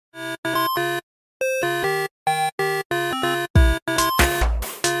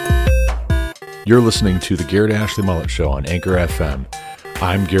You're listening to the Garrett Ashley Mullet Show on Anchor FM.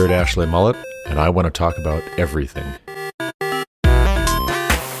 I'm Garrett Ashley Mullet, and I want to talk about everything.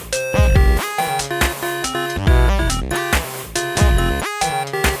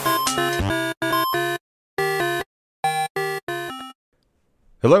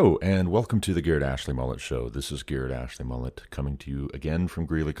 Hello, and welcome to the Garrett Ashley Mullet Show. This is Garrett Ashley Mullet coming to you again from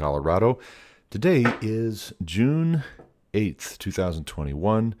Greeley, Colorado. Today is June 8th,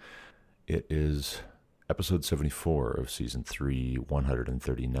 2021. It is episode 74 of season 3,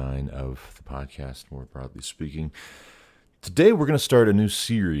 139 of the podcast, more broadly speaking. Today we're going to start a new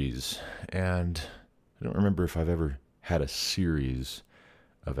series, and I don't remember if I've ever had a series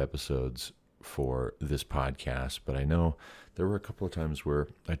of episodes for this podcast, but I know there were a couple of times where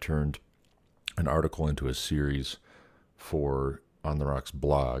I turned an article into a series for On the Rocks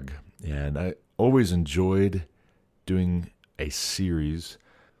blog, and I always enjoyed doing a series.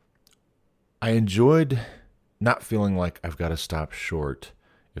 I enjoyed not feeling like I've got to stop short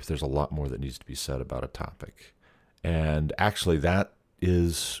if there's a lot more that needs to be said about a topic. And actually, that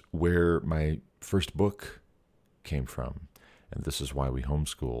is where my first book came from, and This Is Why We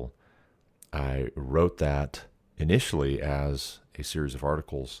Homeschool. I wrote that initially as a series of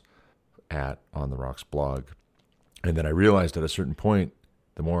articles at On the Rocks blog, and then I realized at a certain point,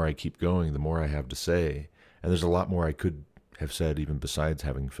 the more I keep going, the more I have to say, and there's a lot more I could have said even besides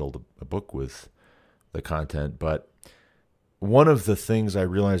having filled a book with the content. But one of the things I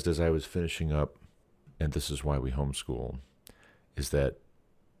realized as I was finishing up, and This Is Why We Homeschool, is that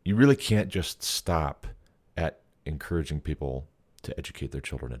you really can't just stop at encouraging people to educate their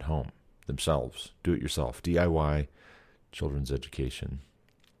children at home themselves. Do it yourself. DIY children's education.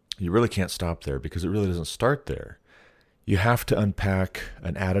 You really can't stop there because it really doesn't start there. You have to unpack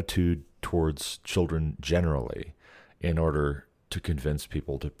an attitude towards children generally in order to convince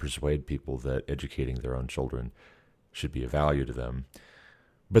people, to persuade people that educating their own children should be of value to them.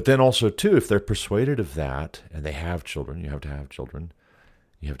 But then also, too, if they're persuaded of that and they have children, you have to have children,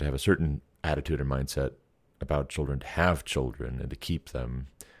 you have to have a certain attitude or mindset about children to have children and to keep them,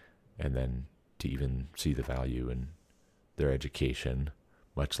 and then to even see the value in their education,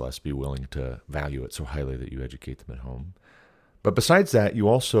 much less be willing to value it so highly that you educate them at home. But besides that, you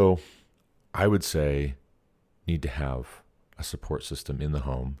also, I would say, need to have a support system in the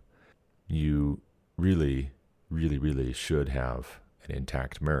home. You really, really, really should have an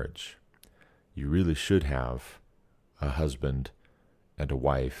intact marriage. You really should have a husband and a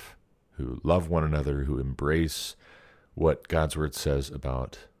wife who love one another, who embrace what God's Word says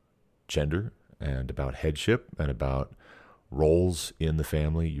about gender and about headship and about roles in the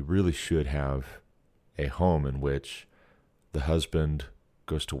family. You really should have a home in which the husband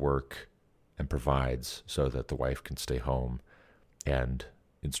goes to work and provides so that the wife can stay home and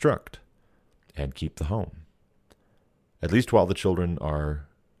instruct and keep the home, at least while the children are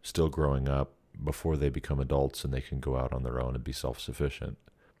still growing up, before they become adults and they can go out on their own and be self-sufficient.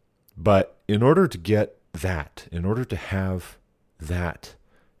 But in order to get that, in order to have that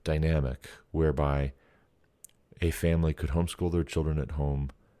dynamic whereby a family could homeschool their children at home,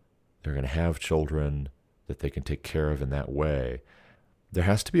 they're going to have children that they can take care of in that way, there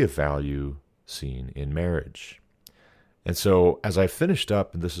has to be a value seen in marriage. And so as I finished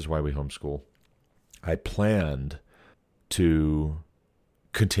up, and This Is Why We Homeschool, I planned to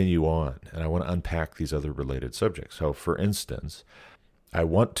continue on, and I want to unpack these other related subjects. So for instance, I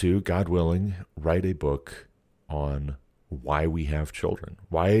want to, God willing, write a book on why we have children.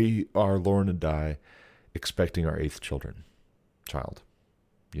 Why are Lauren and I expecting our 8th child?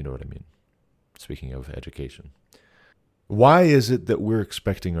 You know what I mean. Speaking of education. Why is it that we're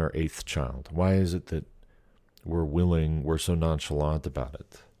expecting our 8th child? Why is it that we're so nonchalant about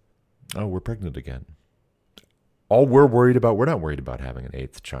it? Oh, we're pregnant again. We're not worried about having an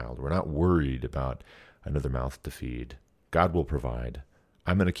 8th child. We're not worried about another mouth to feed. God will provide.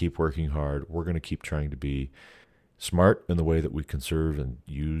 I'm going to keep working hard. We're going to keep trying to be smart in the way that we conserve and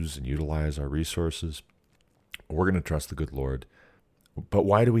use and utilize our resources. We're going to trust the good Lord. But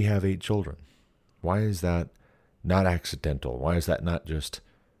why do we have 8 children? Why is that not accidental? Why is that not just,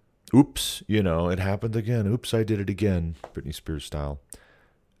 oops, it happened again. Oops, I did it again, Britney Spears style.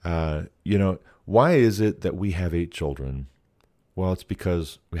 Why is it that we have 8 children? Well, it's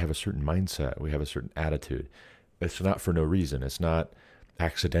because we have a certain mindset. We have a certain attitude. It's not for no reason. It's not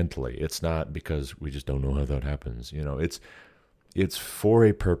accidentally. It's not because we just don't know how that happens. It's for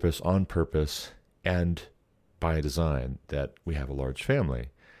a purpose, on purpose, and by design that we have a large family.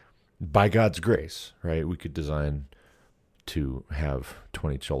 By God's grace, right? We could design to have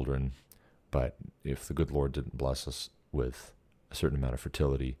 20 children, but if the good Lord didn't bless us with a certain amount of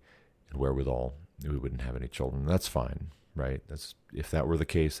fertility and wherewithal, we wouldn't have any children. That's fine, right? If that were the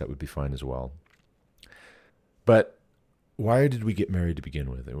case, that would be fine as well. But why did we get married to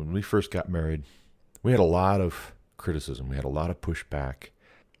begin with? And when we first got married, we had a lot of criticism. We had a lot of pushback.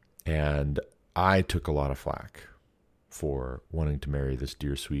 And I took a lot of flack for wanting to marry this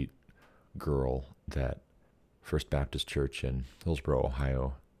dear, sweet girl that First Baptist Church in Hillsboro,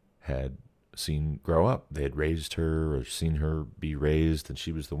 Ohio had seen grow up. They had raised her or seen her be raised, and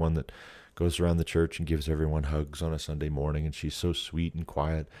she was the one that goes around the church and gives everyone hugs on a Sunday morning, and she's so sweet and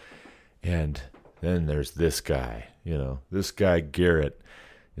quiet. And then there's this guy, this guy Garrett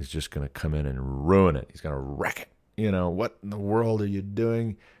is just going to come in and ruin it. He's going to wreck it. What in the world are you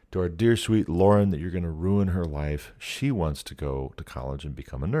doing to our dear sweet Lauren that you're going to ruin her life? She wants to go to college and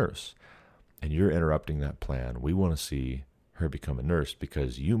become a nurse, and you're interrupting that plan. We want to see her become a nurse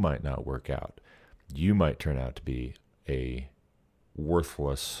because you might not work out. You might turn out to be a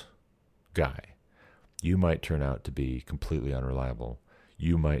worthless guy. You might turn out to be completely unreliable.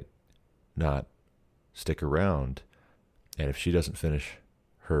 You might not stick around. And if she doesn't finish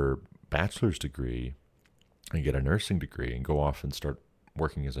her bachelor's degree and get a nursing degree and go off and start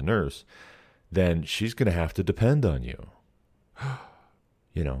working as a nurse, then she's going to have to depend on you.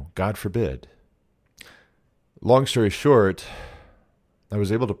 God forbid. Long story short, I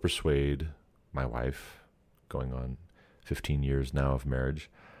was able to persuade my wife, going on 15 years now of marriage,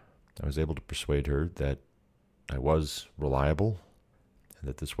 I was able to persuade her that I was reliable and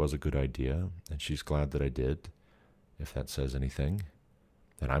that this was a good idea, and she's glad that I did, if that says anything.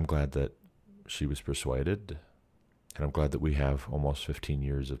 And I'm glad that she was persuaded, and I'm glad that we have almost 15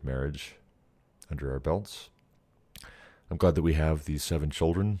 years of marriage under our belts. I'm glad that we have these 7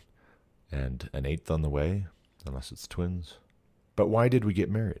 children and an 8th on the way, unless it's twins. But why did we get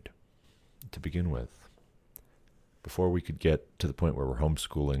married to begin with? Before we could get to the point where we're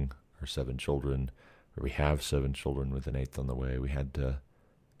homeschooling our 7 children, or we have 7 children with an 8th on the way, we had to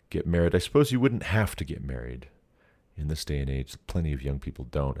get married. I suppose you wouldn't have to get married in this day and age. Plenty of young people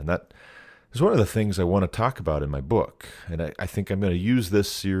don't. And that is one of the things I want to talk about in my book. And I think I'm going to use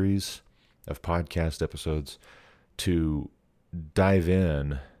this series of podcast episodes to dive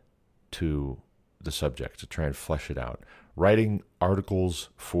in to the subject, to try and flesh it out. Writing articles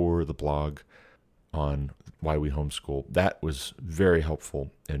for the blog on why we homeschool, that was very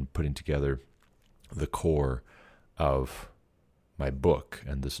helpful in putting together the core of my book,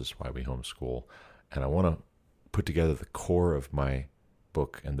 and this is why we homeschool. And I want to put together the core of my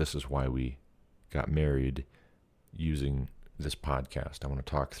book, and this is why we got married, using this podcast. I want to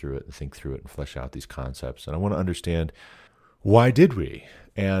talk through it and think through it and flesh out these concepts. And I want to understand, why did we?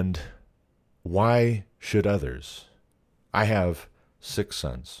 And why should others? I have 6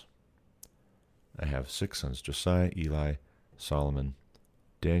 sons. Josiah, Eli, Solomon,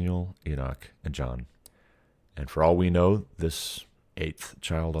 Daniel, Enoch, and John. And for all we know, this 8th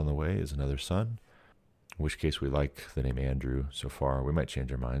child on the way is another son, in which case we like the name Andrew so far. We might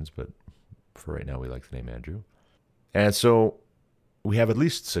change our minds, but for right now we like the name Andrew. And so we have at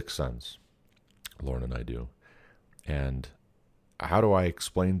least 6 sons, Lauren and I do. And how do I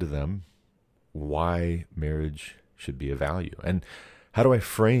explain to them why marriage should be a value? And how do I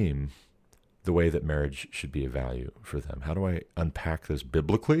frame the way that marriage should be a value for them? How do I unpack this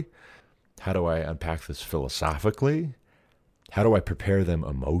biblically? How do I unpack this philosophically? How do I prepare them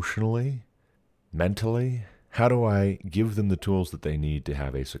emotionally, mentally? How do I give them the tools that they need to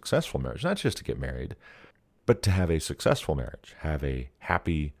have a successful marriage? Not just to get married, but to have a successful marriage, have a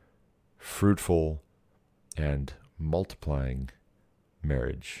happy, fruitful, and multiplying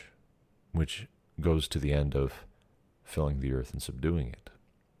marriage, which goes to the end of filling the earth and subduing it.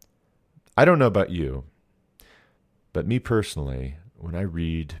 I don't know about you, but me personally, when I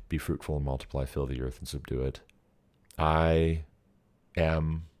read Be Fruitful and Multiply, Fill the Earth and Subdue It, I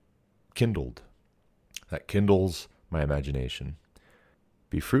am kindled. That kindles my imagination.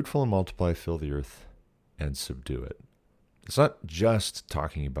 Be fruitful and multiply, fill the earth, and subdue it. It's not just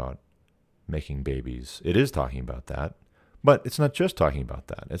talking about making babies. It is talking about that, but it's not just talking about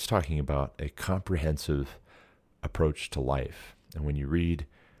that. It's talking about a comprehensive approach to life. And when you read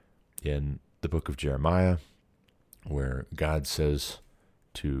in the book of Jeremiah, where God says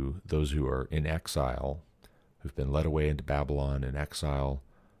to those who are in exile, who've been led away into Babylon in exile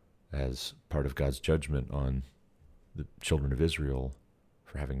as part of God's judgment on the children of Israel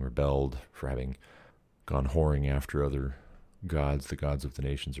for having rebelled, for having gone whoring after other gods, the gods of the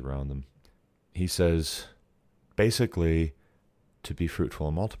nations around them. He says, basically, to be fruitful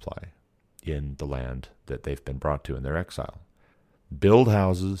and multiply in the land that they've been brought to in their exile. Build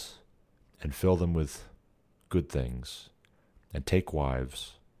houses and fill them with good things, and take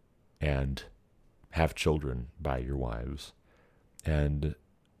wives and have children by your wives and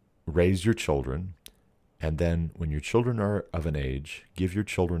raise your children. And then when your children are of an age, give your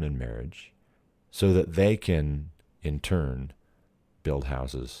children in marriage so that they can, in turn, build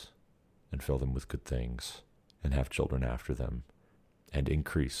houses and fill them with good things and have children after them and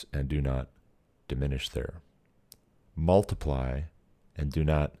increase and do not diminish there. Multiply and do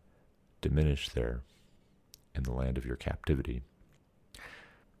not diminish there in the land of your captivity.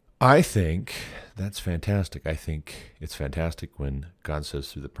 I think that's fantastic. I think it's fantastic when God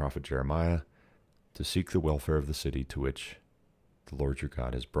says through the prophet Jeremiah to seek the welfare of the city to which the Lord your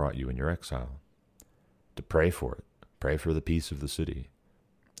God has brought you in your exile, to pray for it, pray for the peace of the city.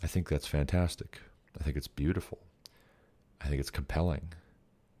 I think that's fantastic. I think it's beautiful. I think it's compelling.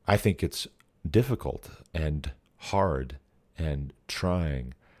 I think it's difficult and hard and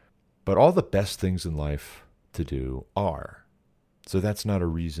trying, but all the best things in life to do are. So that's not a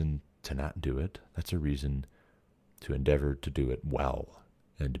reason to not do it. That's a reason to endeavor to do it well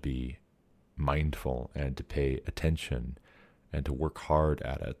and to be mindful and to pay attention and to work hard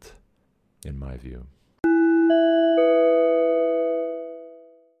at it, in my view.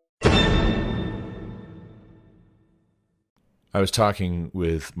 I was talking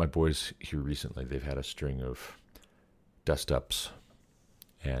with my boys here recently. They've had a string of dust-ups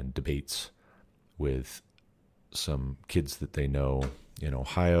and debates with some kids that they know in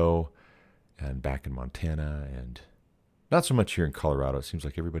Ohio and back in Montana, and not so much here in Colorado. It seems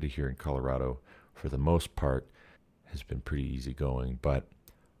like everybody here in Colorado, for the most part, has been pretty easygoing. But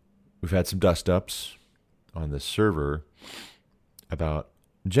we've had some dust-ups on this server about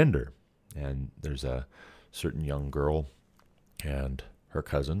gender. And there's a certain young girl and her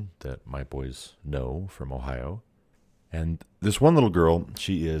cousin that my boys know from Ohio. And this one little girl,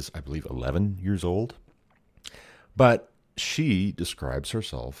 she is, I believe, 11 years old. But she describes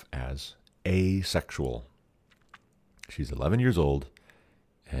herself as asexual. She's 11 years old,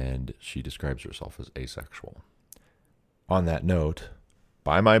 and she describes herself as asexual. On that note,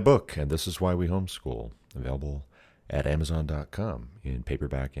 buy my book, And This Is Why We Homeschool, available at Amazon.com in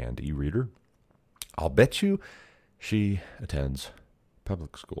paperback and e-reader. I'll bet you she attends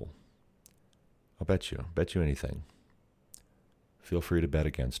public school. I'll bet you anything. Feel free to bet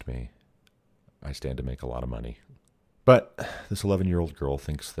against me. I stand to make a lot of money. But this 11-year-old girl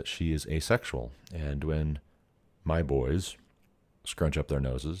thinks that she is asexual, and when my boys scrunch up their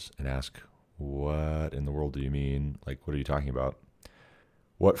noses and ask, what in the world do you mean? Like, what are you talking about?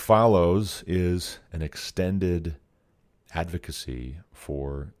 What follows is an extended advocacy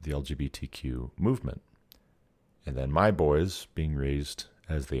for the LGBTQ movement. And then my boys, being raised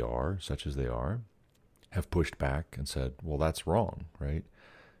as they are, such as they are, have pushed back and said, well, that's wrong, right?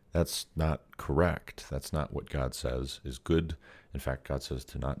 That's not correct. That's not what God says is good. In fact, God says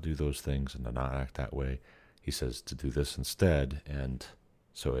to not do those things and to not act that way. He says to do this instead. And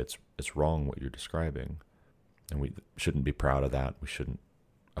so it's wrong what you're describing. And we shouldn't be proud of that. We shouldn't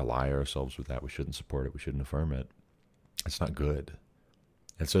ally ourselves with that. We shouldn't support it. We shouldn't affirm it. It's not good.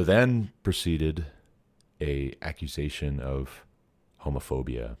 And so then proceeded a accusation of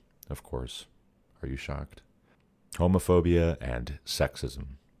homophobia, of course. Are you shocked? Homophobia and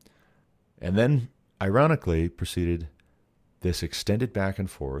sexism. And then, ironically, proceeded this extended back and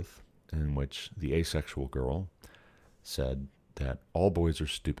forth in which the asexual girl said that all boys are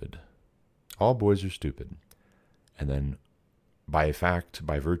stupid. All boys are stupid. And then, by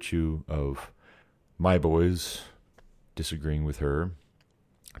virtue of my boys disagreeing with her,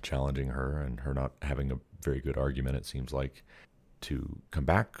 challenging her, and her not having a very good argument, it seems like, to come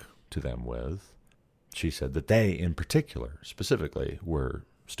back to them with, she said that they, in particular, specifically, were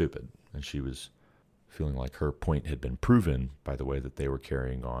stupid. And she was feeling like her point had been proven by the way that they were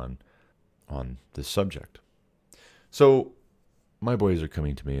carrying on this subject. So my boys are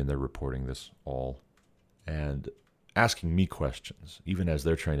coming to me and they're reporting this all and asking me questions, even as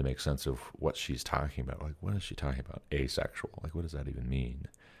they're trying to make sense of what she's talking about. Like, what is she talking about? Asexual. Like, what does that even mean?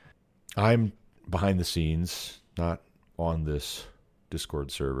 I'm behind the scenes, not on this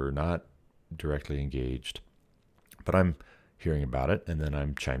Discord server, not directly engaged, but I'm hearing about it, and then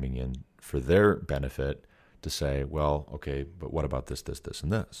I'm chiming in for their benefit to say, well, okay, but what about this,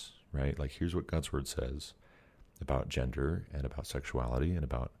 and this, right? Like, here's what God's word says about gender and about sexuality and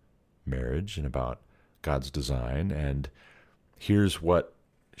about marriage and about God's design, and here's what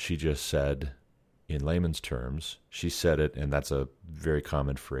she just said in layman's terms. She said it, and that's a very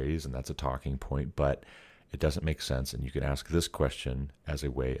common phrase, and that's a talking point, but it doesn't make sense, and you can ask this question as a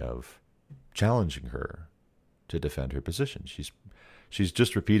way of challenging her to defend her position. She's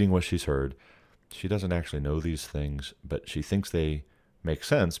just repeating what she's heard. She doesn't actually know these things, but she thinks they makes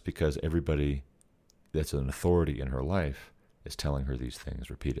sense because everybody that's an authority in her life is telling her these things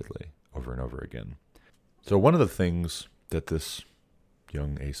repeatedly over and over again. So one of the things that this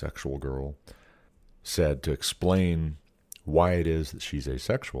young asexual girl said to explain why it is that she's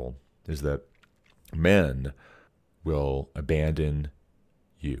asexual is that men will abandon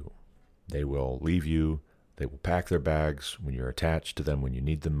you. They will leave you. They will pack their bags when you're attached to them, when you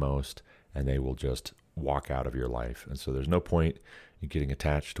need them most, and they will just walk out of your life. And so there's no point in getting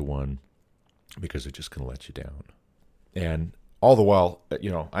attached to one because they're just going to let you down. And all the while,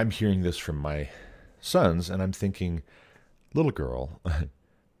 I'm hearing this from my sons, and I'm thinking, little girl,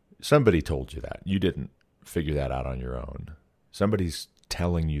 somebody told you that. You didn't figure that out on your own. Somebody's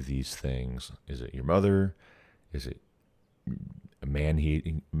telling you these things. Is it your mother? Is it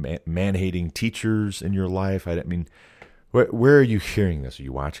man-hating teachers in your life? I mean, where are you hearing this? Are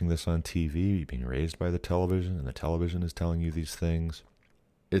you watching this on TV? Are you being raised by the television, and the television is telling you these things?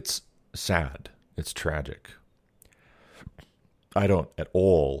 It's sad. It's tragic. I don't at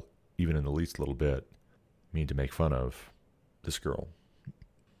all, even in the least little bit, mean to make fun of this girl.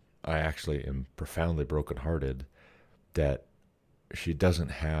 I actually am profoundly brokenhearted that she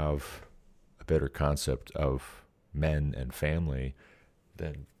doesn't have a better concept of men and family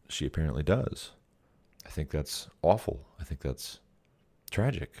than she apparently does. I think that's awful. I think that's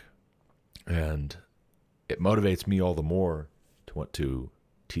tragic. And it motivates me all the more to want to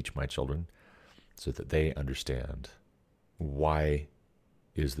teach my children so that they understand why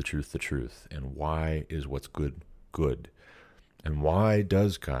is the truth, and why is what's good, good, and why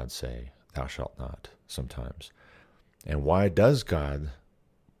does God say, thou shalt not, sometimes, and why does God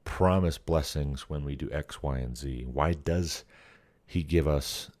promise blessings when we do X, Y, and Z? Why does he give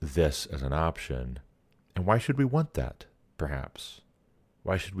us this as an option? And why should we want that, perhaps?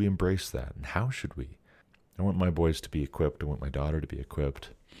 Why should we embrace that? And how should we? I want my boys to be equipped. I want my daughter to be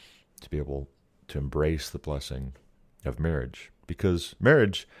equipped to be able to embrace the blessing of marriage. Because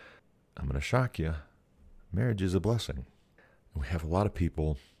marriage, I'm going to shock you, marriage is a blessing. And we have a lot of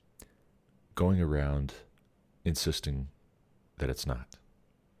people going around insisting that it's not.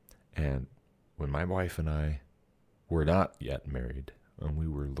 And when my wife and I were not yet married, and we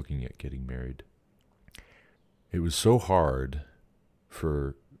were looking at getting married, it was so hard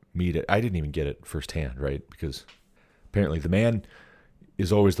for me I didn't even get it firsthand, right? Because apparently the man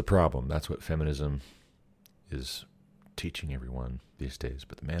is always the problem. That's what feminism is teaching everyone these days.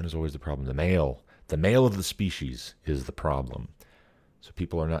 But the man is always the problem. The male of the species is the problem. So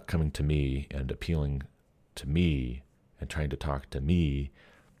people are not coming to me and appealing to me and trying to talk to me.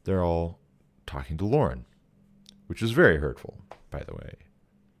 They're all talking to Lauren, which is very hurtful, by the way.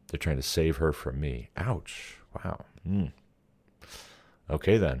 They're trying to save her from me. Ouch. Wow.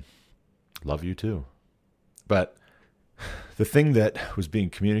 Okay, then. Love you too. But the thing that was being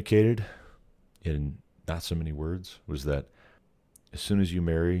communicated in not so many words was that as soon as you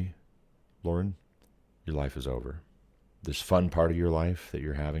marry Lauren, your life is over. This fun part of your life that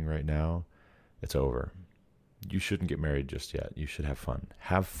you're having right now, it's over. You shouldn't get married just yet. You should have fun.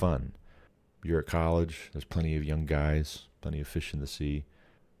 Have fun. You're at college. There's plenty of young guys, plenty of fish in the sea.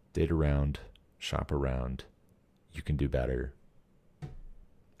 Date around, shop around. You can do better.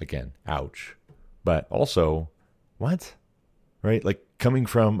 Again, ouch. But also, what? Right? Like, coming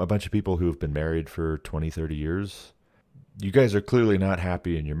from a bunch of people who have been married for 20, 30 years, you guys are clearly not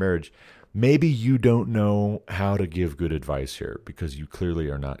happy in your marriage. Maybe you don't know how to give good advice here because you clearly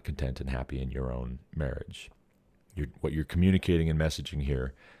are not content and happy in your own marriage. What you're communicating and messaging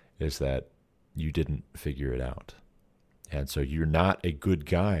here is that you didn't figure it out. And so you're not a good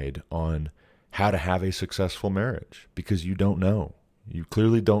guide on how to have a successful marriage because you don't know. You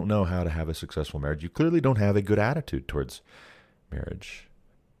clearly don't know how to have a successful marriage. You clearly don't have a good attitude towards marriage.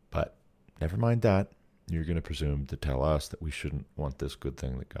 But never mind that. You're going to presume to tell us that we shouldn't want this good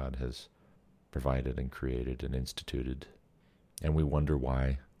thing that God has provided and created and instituted. And we wonder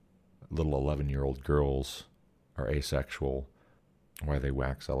why little 11-year-old girls are asexual, why they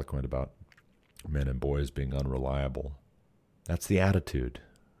wax eloquent about men and boys being unreliable. That's the attitude.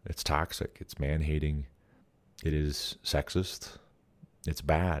 It's toxic. It's man-hating. It is sexist. It's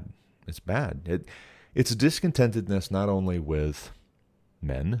bad. It's bad. It's discontentedness not only with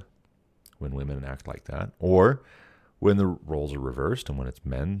men, when women act like that, or when the roles are reversed and when it's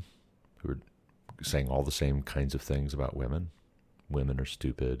men who are saying all the same kinds of things about women. Women are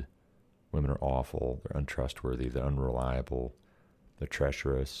stupid. Women are awful. They're untrustworthy. They're unreliable. They're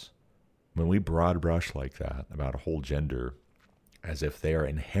treacherous. When we broad brush like that about a whole gender as if they are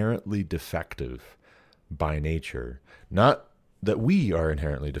inherently defective by nature, not that we are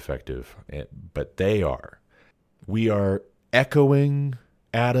inherently defective, but they are. We are echoing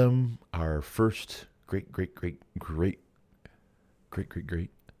Adam, our first great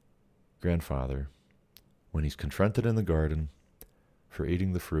grandfather, when he's confronted in the garden for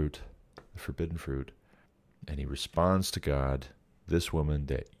eating the fruit, the forbidden fruit, and he responds to God, this woman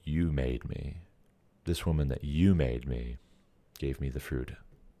that you made me, gave me the fruit,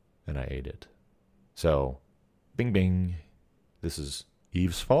 and I ate it. So, bing, bing, this is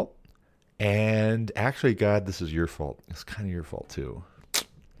Eve's fault. And actually, God, this is your fault. It's kind of your fault, too.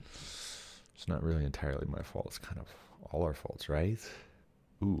 It's not really entirely my fault. It's kind of all our faults, right?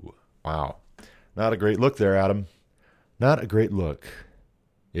 Ooh, wow. Not a great look there, Adam. Not a great look.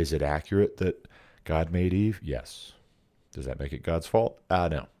 Is it accurate that God made Eve? Yes. Does that make it God's fault?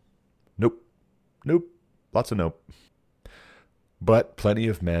 No. Nope. Lots of nope. But plenty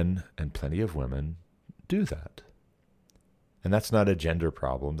of men and plenty of women do that. And that's not a gender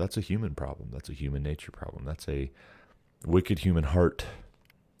problem. That's a human problem. That's a human nature problem. That's a wicked human heart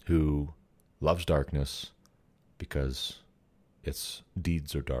who loves darkness because its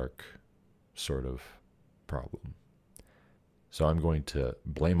deeds are dark sort of problem. So I'm going to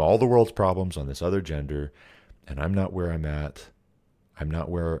blame all the world's problems on this other gender, and I'm not where I'm at. I'm not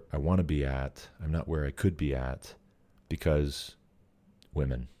where I want to be at. I'm not where I could be at because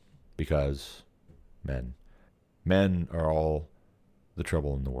women, because men. Men are all the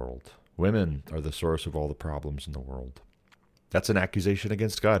trouble in the world. Women are the source of all the problems in the world. That's an accusation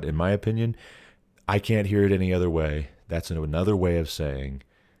against God. In my opinion, I can't hear it any other way. That's another way of saying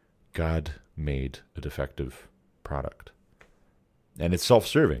God made a defective product. And it's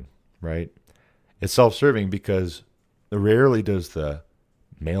self-serving, right? It's self-serving because rarely does the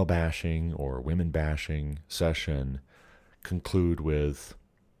male bashing or women bashing session conclude with,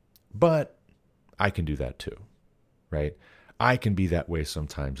 but I can do that too. Right? I can be that way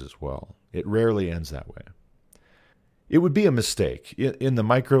sometimes as well. It rarely ends that way. It would be a mistake. In the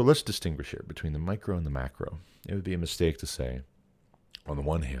micro, let's distinguish here between the micro and the macro. It would be a mistake to say, on the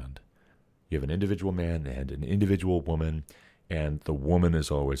one hand, you have an individual man and an individual woman, and the woman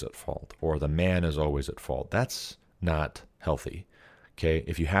is always at fault, or the man is always at fault. That's not healthy. Okay?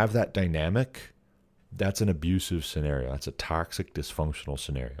 If you have that dynamic, that's an abusive scenario. That's a toxic, dysfunctional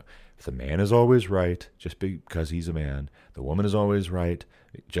scenario. If the man is always right just because he's a man, the woman is always right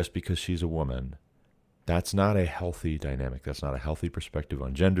just because she's a woman, that's not a healthy dynamic. That's not a healthy perspective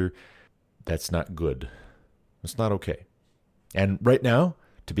on gender. That's not good. It's not okay. And right now,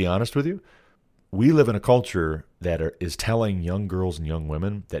 to be honest with you, we live in a culture that is telling young girls and young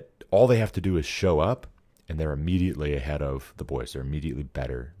women that all they have to do is show up and they're immediately ahead of the boys. They're immediately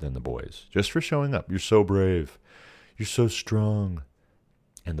better than the boys just for showing up. You're so brave. You're so strong.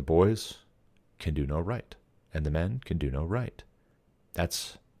 And the boys can do no right. And the men can do no right.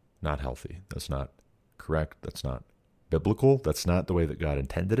 That's not healthy. That's not correct. That's not biblical. That's not the way that God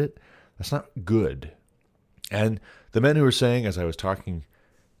intended it. That's not good. And the men who are saying, as I was talking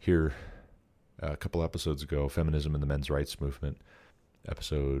here a couple episodes ago, Feminism and the Men's Rights Movement,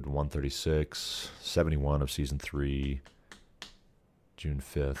 episode 136, 71 of season 3, June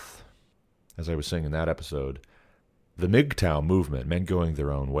 5th. As I was saying in that episode, the MGTOW movement, men going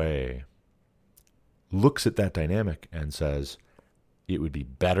their own way, looks at that dynamic and says, it would be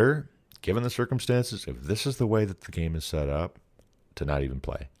better, given the circumstances, if this is the way that the game is set up, to not even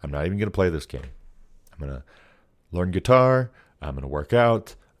play. I'm not even going to play this game. I'm going to learn guitar. I'm going to work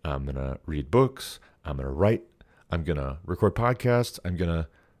out. I'm going to read books. I'm going to write. I'm going to record podcasts. I'm going to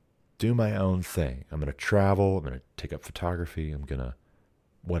do my own thing. I'm going to travel. I'm going to take up photography. I'm going to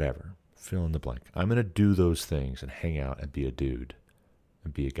whatever. Fill in the blank. I'm going to do those things and hang out and be a dude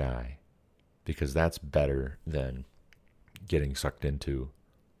and be a guy because that's better than getting sucked into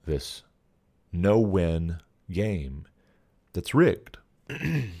this no-win game that's rigged.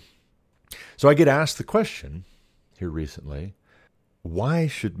 So I get asked the question here recently, why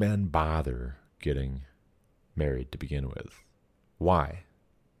should men bother getting married to begin with? Why?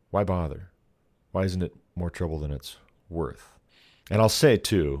 Why bother? Why isn't it more trouble than it's worth? And I'll say,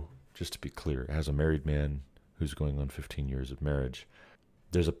 too, just to be clear, as a married man who's going on 15 years of marriage,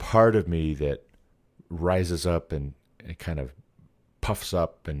 there's a part of me that rises up and kind of puffs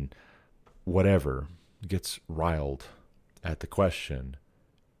up and whatever, gets riled at the question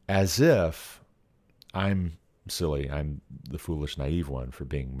as if I'm silly, I'm the foolish, naive one for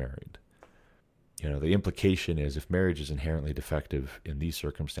being married. You know, the implication is if marriage is inherently defective in these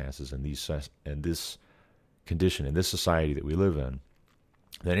circumstances and this condition, in this society that we live in,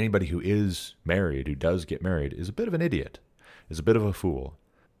 then anybody who is married, who does get married, is a bit of an idiot, is a bit of a fool,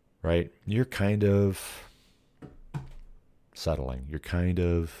 right? You're kind of settling. You're kind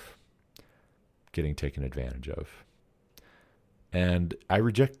of getting taken advantage of. And I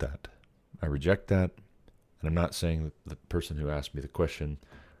reject that. I reject that. And I'm not saying that the person who asked me the question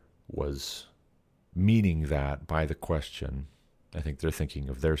was meaning that by the question. I think they're thinking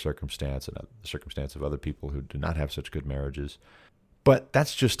of their circumstance and the circumstance of other people who do not have such good marriages. But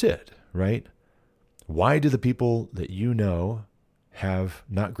that's just it, right? Why do the people that you know have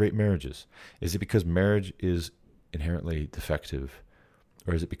not great marriages? Is it because marriage is inherently defective?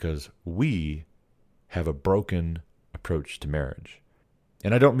 Or is it because we have a broken approach to marriage?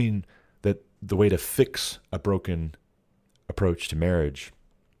 And I don't mean that the way to fix a broken approach to marriage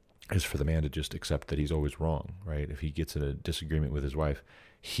is for the man to just accept that he's always wrong, right? If he gets in a disagreement with his wife,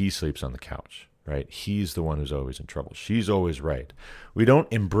 he sleeps on the couch, right? He's the one who's always in trouble. She's always right. We don't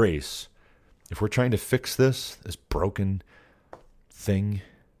embrace, if we're trying to fix this broken thing,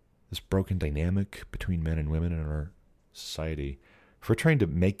 this broken dynamic between men and women in our society, if we're trying to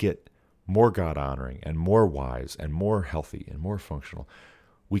make it more God-honoring and more wise and more healthy and more functional,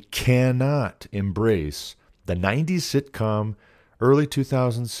 we cannot embrace the 90s sitcom, early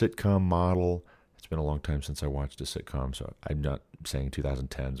 2000s sitcom model. It's been a long time since I watched a sitcom, so I'm not saying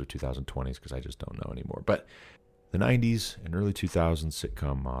 2010s or 2020s because I just don't know anymore. But the 90s and early 2000s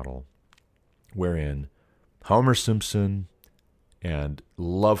sitcom model, wherein Homer Simpson and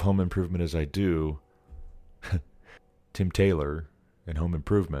love Home Improvement as I do, Tim Taylor in Home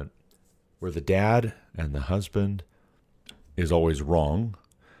Improvement, where the dad and the husband is always wrong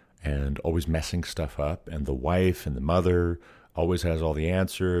and always messing stuff up, and the wife and the mother always has all the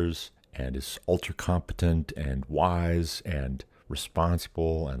answers and is ultra competent and wise and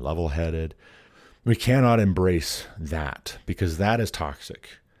responsible and level-headed. We cannot embrace that because that is toxic.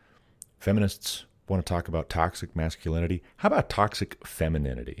 Feminists want to talk about toxic masculinity. How about toxic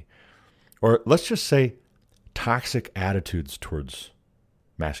femininity? Or let's just say toxic attitudes towards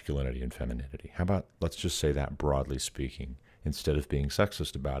masculinity and femininity. How about let's just say that broadly speaking, instead of being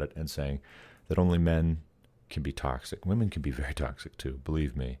sexist about it and saying that only men can be toxic. Women can be very toxic too,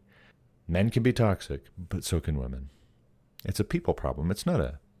 believe me. Men can be toxic, but so can women. It's a people problem. It's not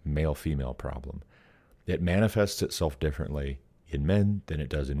a male-female problem. It manifests itself differently in men than it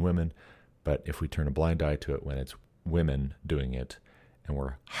does in women, but if we turn a blind eye to it when it's women doing it and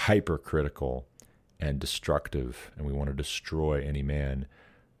we're hypercritical and destructive and we want to destroy any man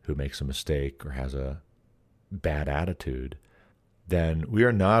who makes a mistake or has a bad attitude, then we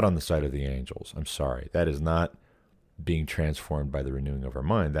are not on the side of the angels. I'm sorry. That is not being transformed by the renewing of our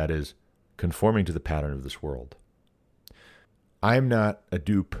mind. That is conforming to the pattern of this world. I'm not a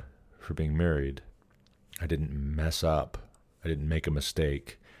dupe for being married. I didn't mess up. I didn't make a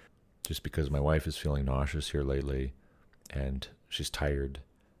mistake just because my wife is feeling nauseous here lately and she's tired.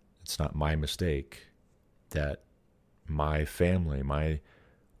 It's not my mistake that my family, my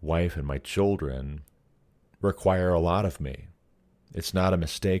wife and my children require a lot of me. It's not a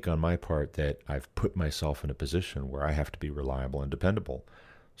mistake on my part that I've put myself in a position where I have to be reliable and dependable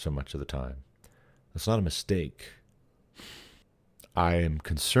so much of the time. It's not a mistake. I am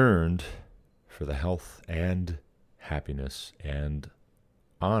concerned for the health and happiness and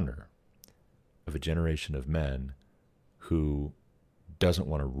honor of a generation of men who doesn't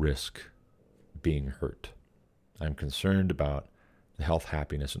want to risk being hurt. I'm concerned about the health,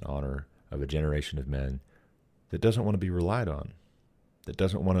 happiness, and honor of a generation of men that doesn't want to be relied on, that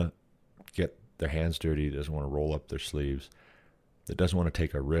doesn't want to get their hands dirty, doesn't want to roll up their sleeves, that doesn't want to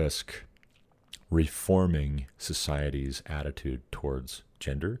take a risk reforming society's attitude towards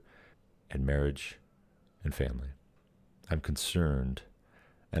gender and marriage and family. I'm concerned.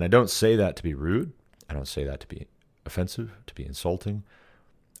 And I don't say that to be rude. I don't say that to be offensive, to be insulting.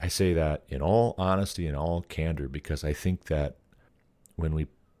 I say that in all honesty and all candor because I think that when we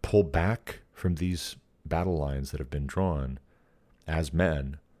pull back from these battle lines that have been drawn as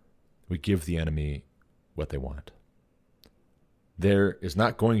men, we give the enemy what they want. There is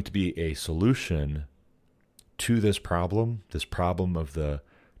not going to be a solution to this problem of the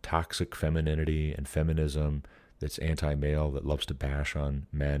toxic femininity and feminism that's anti-male, that loves to bash on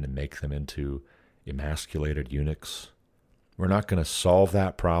men and make them into emasculated eunuchs. We're not going to solve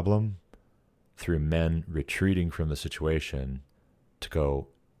that problem through men retreating from the situation to go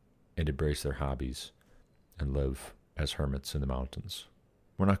and embrace their hobbies and live as hermits in the mountains.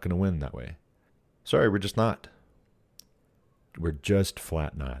 We're not going to win that way. Sorry, we're just not. We're just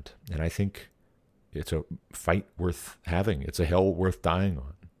flat not. And I think it's a fight worth having. It's a hell worth dying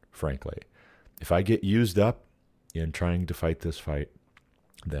on, frankly. If I get used up in trying to fight this fight,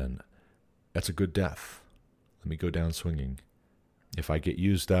 then that's a good death. Let me go down swinging. If I get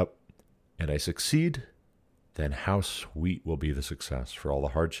used up and I succeed, then how sweet will be the success for all the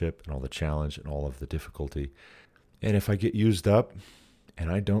hardship and all the challenge and all of the difficulty And if I get used up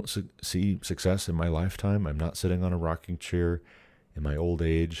and I don't see success in my lifetime, I'm not sitting on a rocking chair in my old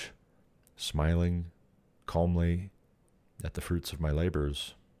age, smiling calmly at the fruits of my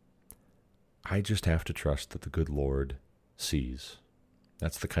labors. I just have to trust that the good Lord sees.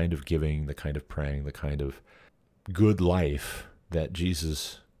 That's the kind of giving, the kind of praying, the kind of good life that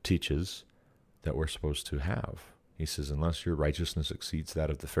Jesus teaches that we're supposed to have. He says, unless your righteousness exceeds that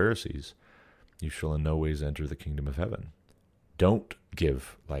of the Pharisees, you shall in no ways enter the kingdom of heaven. Don't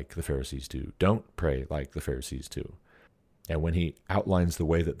give like the Pharisees do. Don't pray like the Pharisees do. And when he outlines the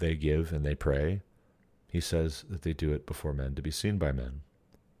way that they give and they pray, he says that they do it before men to be seen by men.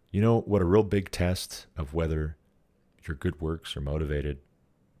 You know what a real big test of whether your good works are motivated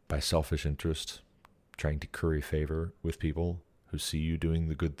by selfish interest, trying to curry favor with people who see you doing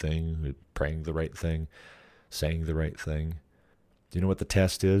the good thing, who praying the right thing, saying the right thing. Do you know what the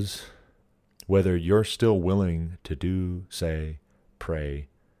test is? Whether you're still willing to do, say, pray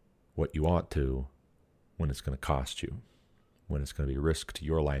what you ought to when it's going to cost you, when it's going to be a risk to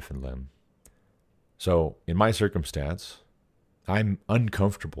your life and limb. So in my circumstance, I'm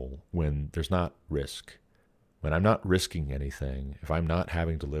uncomfortable when there's not risk. When I'm not risking anything, if I'm not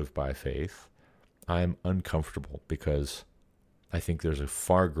having to live by faith, I'm uncomfortable because I think there's a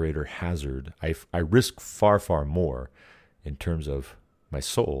far greater hazard. I risk far, far more in terms of my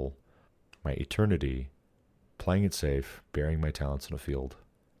soul, my eternity, playing it safe, burying my talents in a field.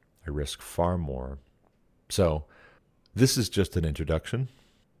 I risk far more. So this is just an introduction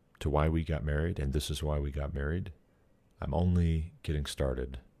to why we got married, and this is why we got married. I'm only getting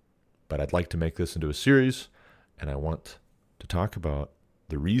started. But I'd like to make this into a series, and I want to talk about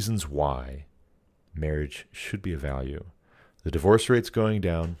the reasons why marriage should be a value. The divorce rate's going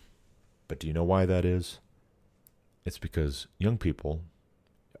down, but do you know why that is? It's because young people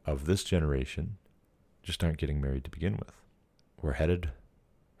of this generation just aren't getting married to begin with. We're headed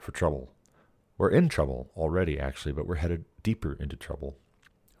for trouble. We're in trouble already, actually, but we're headed deeper into trouble.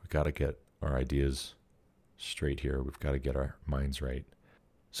 We've got to get our ideas straight here. We've got to get our minds right.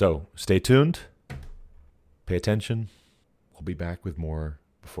 So stay tuned. Pay attention. We'll be back with more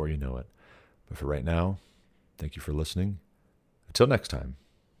before you know it. But for right now, thank you for listening. Until next time,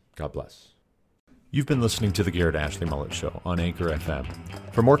 God bless. You've been listening to The Garrett Ashley Mullet Show on Anchor FM.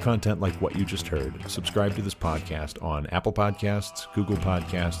 For more content like what you just heard, subscribe to this podcast on Apple Podcasts, Google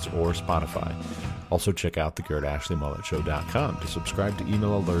Podcasts, or Spotify. Also check out thegarrettashleymulletshow.com to subscribe to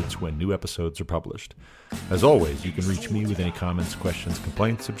email alerts when new episodes are published. As always, you can reach me with any comments, questions,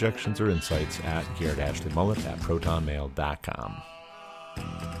 complaints, objections, or insights at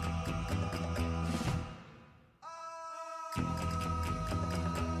garrettashleyMullet@protonmail.com.